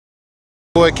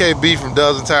Boy KB from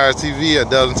Dubs & Tires TV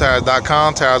at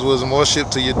dubsandtires.com. Tires, wheels, and more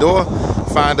shipped to your door.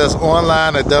 Find us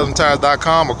online at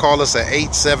dubsandtires.com or call us at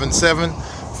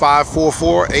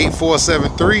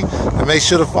 877-544-8473. And make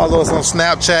sure to follow us on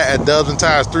Snapchat at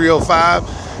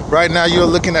dubsandtires305. Right now you're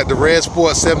looking at the Red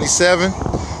Sport 77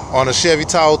 on a Chevy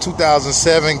Tahoe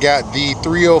 2007. Got the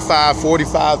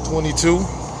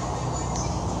 305/45/22.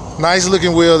 Nice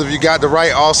looking wheels. If you got the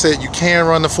right offset, you can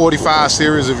run the 45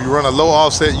 series. If you run a low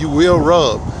offset, you will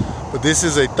rub. But this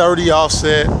is a 30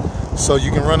 offset, so you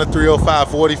can run a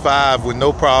 305/45 with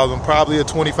no problem. Probably a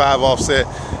 25 offset.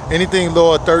 Anything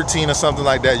lower 13 or something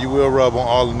like that, you will rub on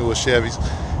all the newer Chevys.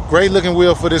 Great looking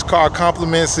wheel for this car.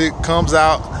 Compliments it. Comes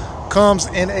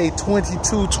in a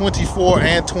 22, 24,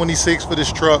 and 26 for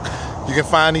this truck. You can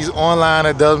find these online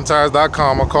at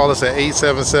dubsandtires.com or call us at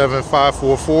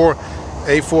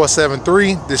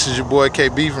 877-544-8473. This is your boy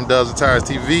KB from Dubs & Tires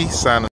TV signing.